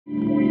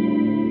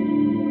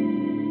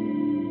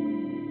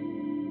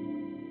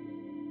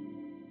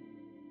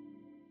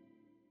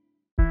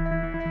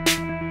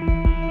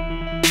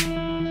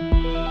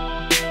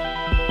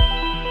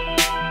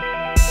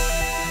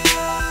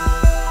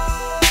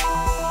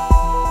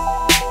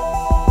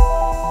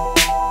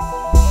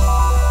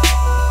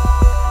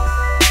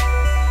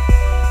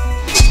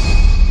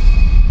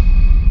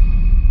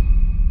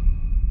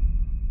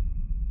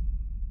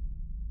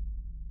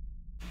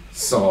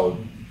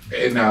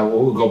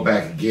we'll go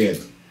back again.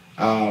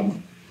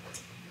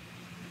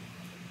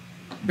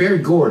 Barry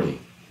Gordy,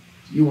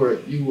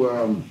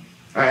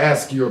 I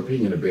asked your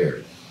opinion of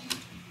Barry.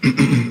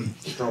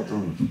 Talk to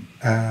him.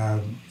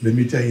 Let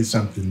me tell you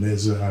something.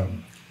 There's a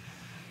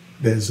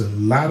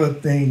lot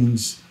of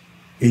things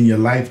in your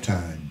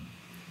lifetime,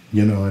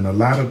 you know, and a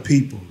lot of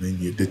people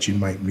that you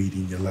might meet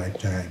in your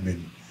lifetime,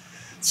 and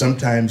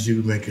sometimes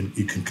you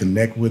can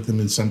connect with them,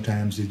 and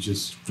sometimes it's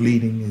just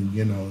fleeting, and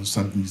you know,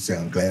 something you say,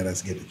 I'm glad I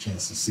get a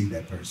chance to see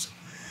that person.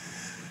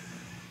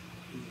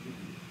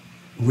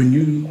 When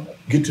you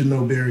get to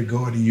know Barry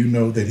Gordy, you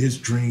know that his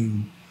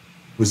dream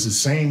was the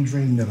same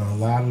dream that a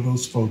lot of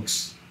those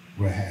folks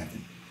were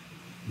having,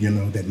 you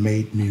know, that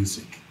made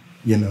music,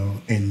 you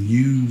know, and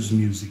use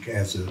music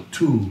as a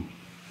tool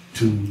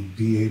to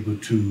be able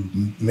to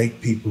make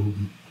people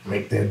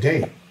make their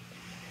day.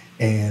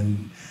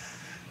 And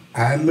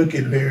I look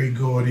at Barry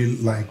Gordy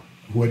like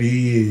what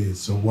he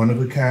is, a one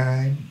of a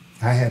kind.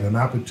 I had an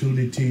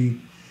opportunity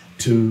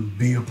to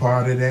be a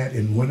part of that,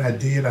 and when I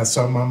did, I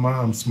saw my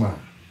mom smile,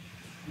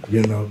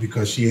 you know,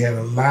 because she had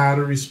a lot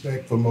of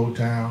respect for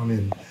Motown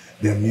and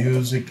their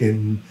music,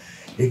 and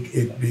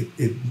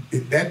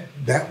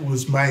that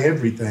was my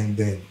everything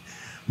then.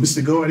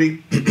 Mr.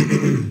 Gordy,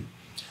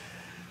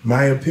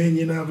 my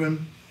opinion of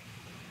him,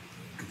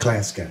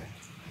 class guy.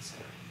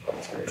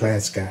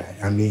 Class guy.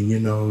 I mean, you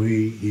know,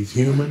 he's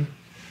human,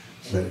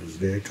 but he's a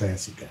very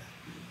classy guy.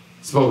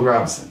 Smokey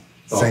Robinson.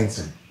 Same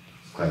thing.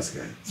 Class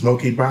guy.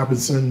 Smokey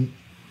Robinson,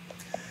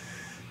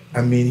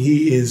 I mean,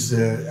 he is,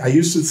 I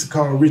used to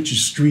call Richard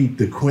Street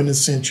the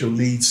quintessential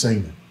lead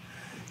singer,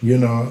 you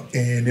know,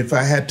 and if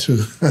I had to,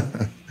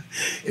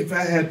 if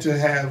I had to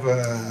have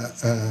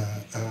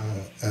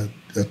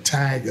a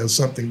tag or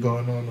something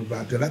going on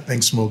about that, I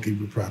think Smokey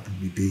would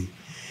probably be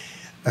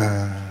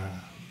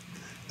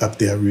up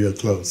there real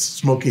close.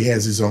 Smokey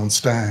has his own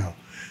style.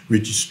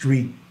 Richard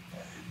Street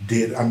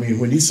did, I mean,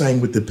 when he sang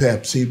with the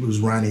Peps, he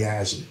was Ronnie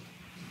Isley.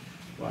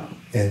 Wow.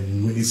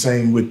 And when he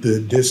sang with the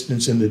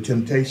Distance and the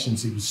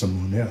Temptations, he was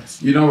someone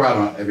else. You know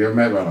Ron, have you ever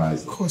met Ron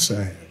Isley? Of course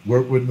I have.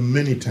 Worked with him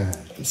many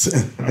times.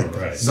 All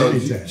right. So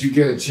did you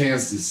get a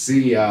chance to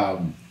see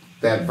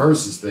that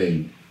Versus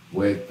thing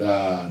with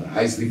the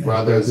Isley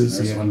Brothers and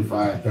Earth, Wind &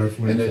 Fire?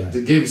 And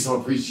to give you some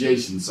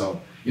appreciation.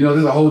 So, you know,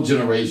 there's a whole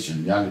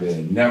generation younger that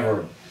had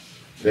never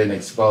been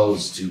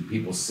exposed to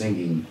people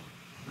singing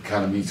the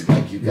kind of music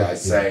like you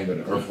guys sang, or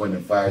the Earth,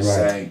 Wind & Fire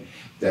sang,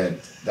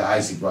 that the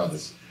Isley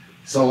Brothers.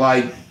 So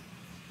like,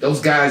 those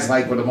guys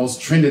like were the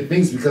most trended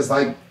things, because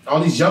like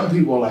all these young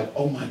people are like,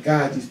 oh my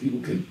God, these people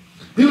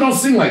don't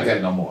sing like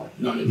that no more.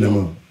 No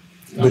more.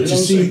 But you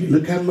see,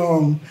 look how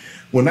long,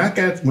 when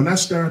I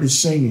started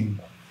singing,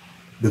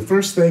 the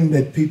first thing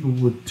that people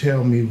would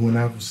tell me when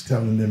I was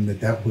telling them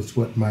that was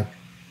what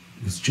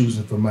was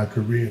choosing for my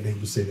career, they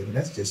would say, well,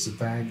 that's just a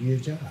 5-year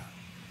job.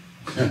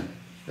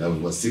 That was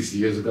what, 60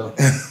 years ago?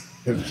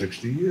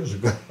 60 years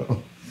ago.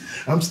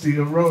 I'm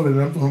still rolling.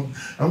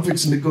 I'm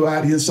fixing to go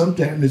out here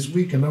sometime this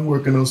week, and I'm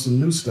working on some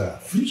new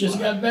stuff. You just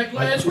got back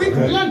last week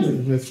from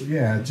London.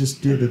 Yeah, I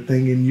just did a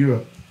thing in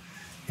Europe,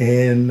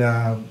 and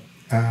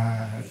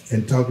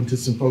talking to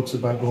some folks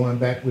about going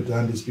back with the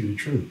Undisputed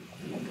Truth.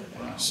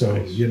 So,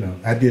 you know,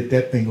 I did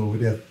that thing over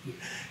there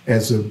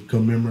as a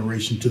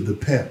commemoration to the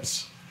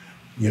Peps.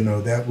 You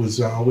know, that was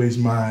always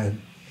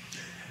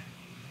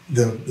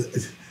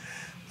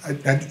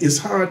it's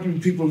hard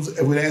when people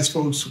would ask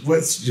folks,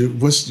 what's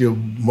your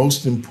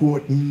most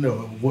important,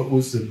 or what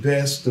was the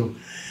best? Or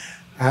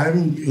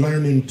I'm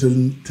learning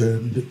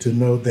to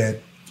know that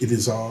it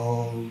is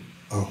all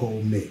a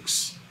whole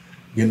mix.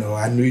 You know,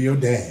 I knew your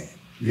dad,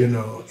 you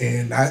know,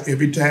 and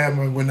every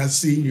time when I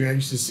see you, I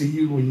used to see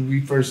you when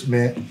we first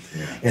met,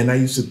 and I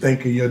used to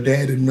think of your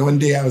dad, and one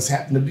day I was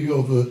happened to be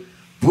over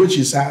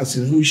Butch's house,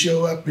 and who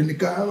showed up in the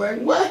car? I was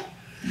like, what?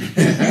 He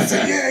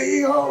said, yeah,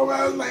 he home.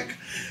 I was like,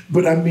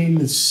 but I mean,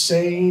 the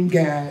same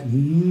guy,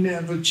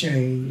 never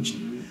changed,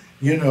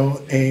 you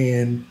know,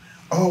 and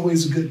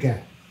always a good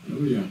guy.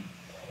 Oh, yeah.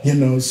 You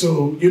know,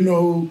 so, you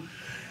know,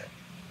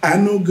 I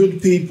know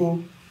good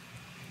people.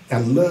 I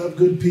love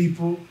good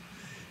people,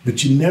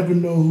 but you never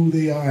know who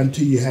they are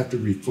until you have to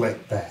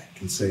reflect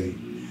back and say,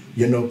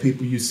 you know,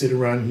 people, you sit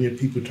around and hear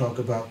people talk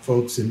about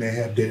folks and they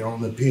have their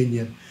own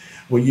opinion.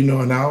 Well, you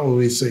know, and I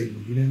always say,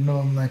 you didn't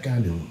know him like I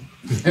knew him.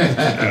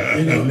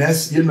 And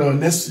that's, you know,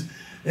 and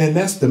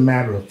that's the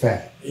matter of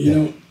fact.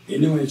 You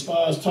know, as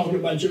far as talking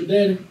about your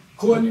daddy,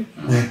 Courtney,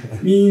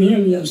 me and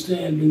him, you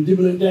understand, been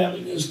dibbling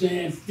dabbling, you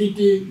understand,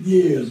 50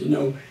 years, you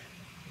know.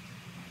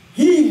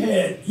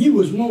 He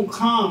was more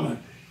calmer.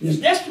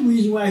 That's the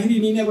reason why he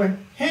didn't ever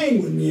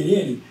hang with me and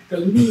Eddie.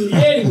 Because me and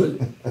Eddie was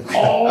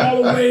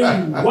all the way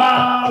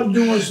wild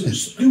doing some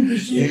stupid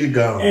shit.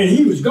 And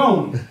he was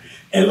gone.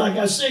 And like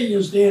I say, you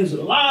understand, there's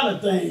a lot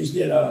of things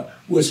that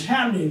was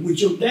happening with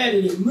your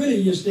daddy that really,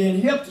 you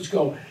understand, helped us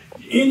go.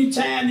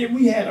 Anytime that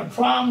we had a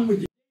problem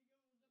with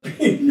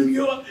in New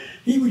York,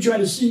 he would try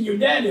to send your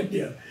daddy up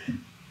there.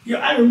 You know,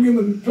 I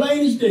remember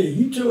plain as day,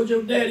 he told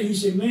your daddy, he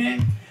said,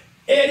 man,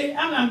 Eddie,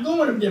 I'm not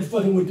going up there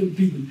fucking with them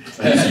people.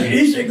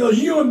 He said, because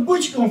you and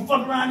Butch gonna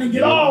fuck around and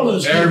get all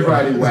us.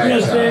 Everybody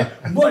whacked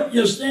out. But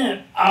you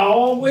understand, I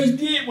always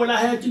did what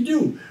I had to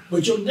do.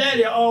 But your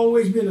daddy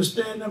always been a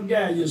stand-up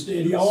guy, you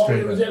understand? He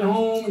always was at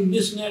home and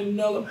this and that and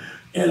another.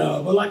 And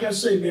but like I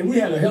say, man, we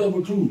had a hell of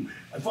a crew.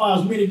 As far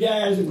as many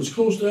guys that was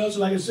close to us,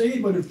 like I say,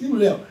 but a few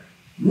left.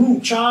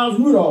 Charles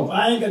Rudolph,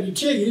 I ain't got to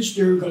tell you his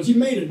story because he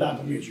made a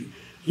documentary.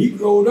 He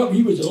growed up,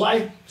 he was a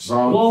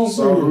lifelong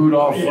Saw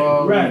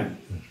Rudolph, right.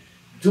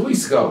 2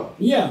 weeks ago.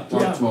 Yeah, I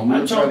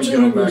talked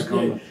to him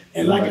yesterday.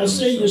 And like I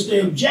say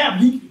yesterday, Jap,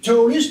 he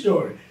told his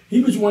story.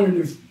 He was one of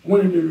the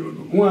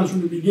ones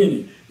from the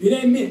beginning. It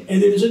ain't me.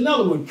 And there's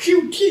another one,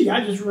 QT.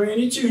 I just ran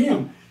into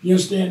him. You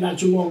understand? Not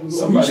too long ago.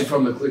 Somebody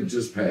from the clique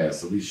just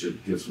passed, so we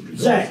should give some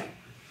condolences. Zach.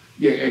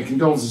 Yeah, and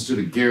condolences to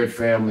the Garrett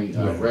family.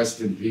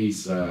 Rest in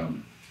peace,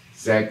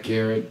 Zach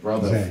Garrett,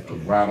 brother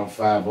of Ronald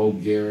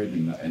 5-0 Garrett,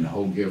 and the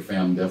whole Garrett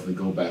family. Definitely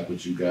go back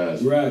with you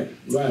guys. Right.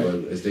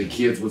 As their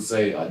kids would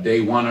say, a day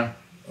oneer.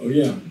 Oh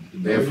yeah.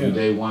 There from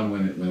day one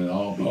when it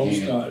all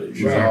began. Started.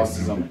 Charles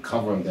is on the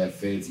cover of that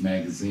Feds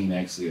magazine,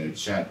 actually, a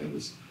shot that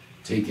was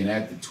taken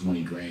at the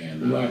 20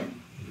 grand. With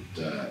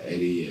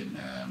Eddie and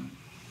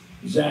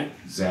Zach.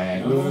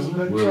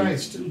 Duck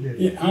Trice too, didn't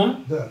he?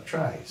 Duck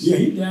Trice. Yeah,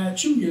 he died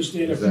too, you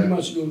understand, a few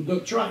months ago,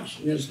 Duck Trice,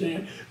 you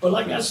understand? But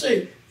like I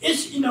say,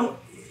 it's,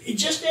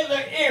 it's just that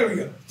little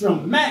area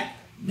from Mac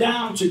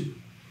down to,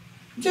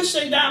 just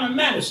say down to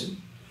Madison.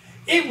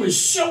 It was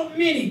so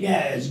many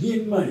guys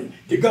getting money.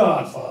 The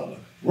Godfather,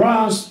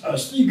 Ron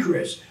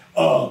Seacrest,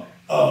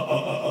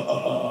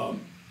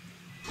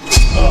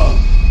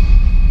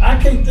 I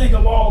can't think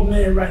of all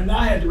men right now.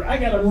 I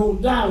got to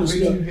wrote down stuff.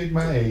 You hit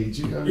my age.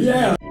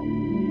 Yeah.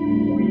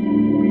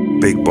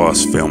 Big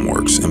Boss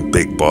Filmworks and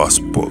Big Boss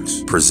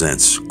Books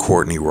presents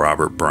Courtney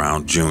Robert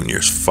Brown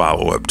Jr.'s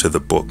follow-up to the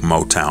book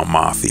Motown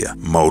Mafia.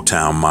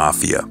 Motown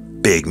Mafia,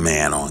 Big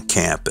Man on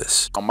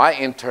Campus. My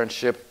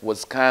internship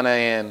was kind of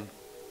in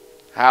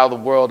how the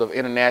world of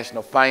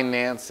international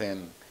finance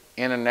and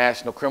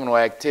international criminal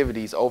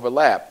activities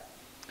overlap.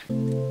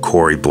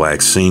 Corey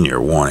Black Sr.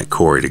 wanted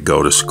Corey to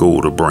go to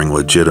school to bring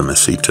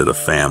legitimacy to the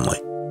family,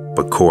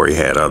 but Corey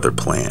had other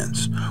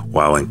plans.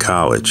 While in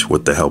college,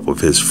 with the help of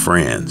his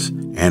friends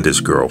and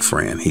his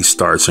girlfriend, he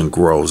starts and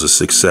grows a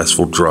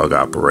successful drug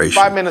operation.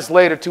 5 minutes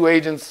later, two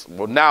agents,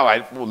 now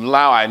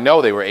I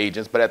know they were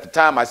agents, but at the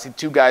time I see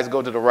two guys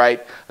go to the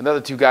right,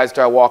 another two guys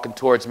start walking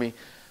towards me.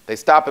 They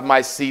stop at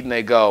my seat and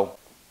they go,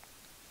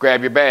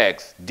 "Grab your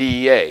bags,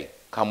 DEA,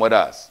 come with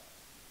us."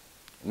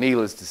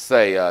 Needless to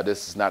say,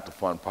 this is not the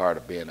fun part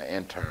of being an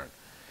intern.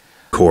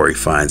 Corey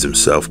finds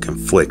himself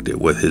conflicted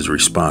with his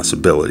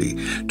responsibility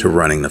to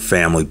running the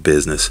family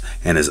business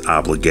and his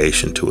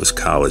obligation to his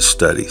college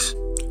studies.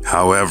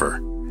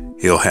 However,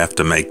 he'll have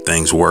to make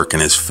things work in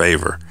his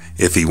favor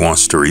if he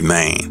wants to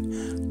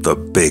remain the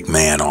big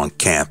man on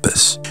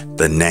campus.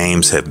 The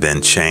names have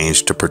been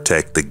changed to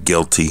protect the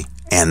guilty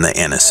and the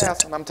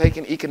innocent. I'm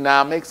taking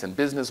economics and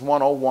business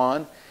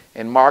 101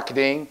 and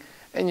marketing,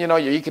 and your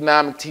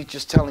economic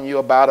teacher's telling you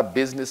about a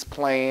business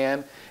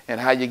plan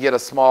and how you get a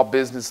small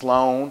business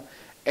loan.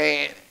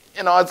 And,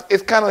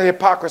 it's kind of the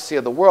hypocrisy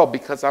of the world,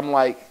 because I'm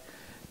like,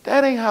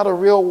 that ain't how the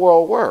real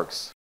world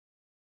works.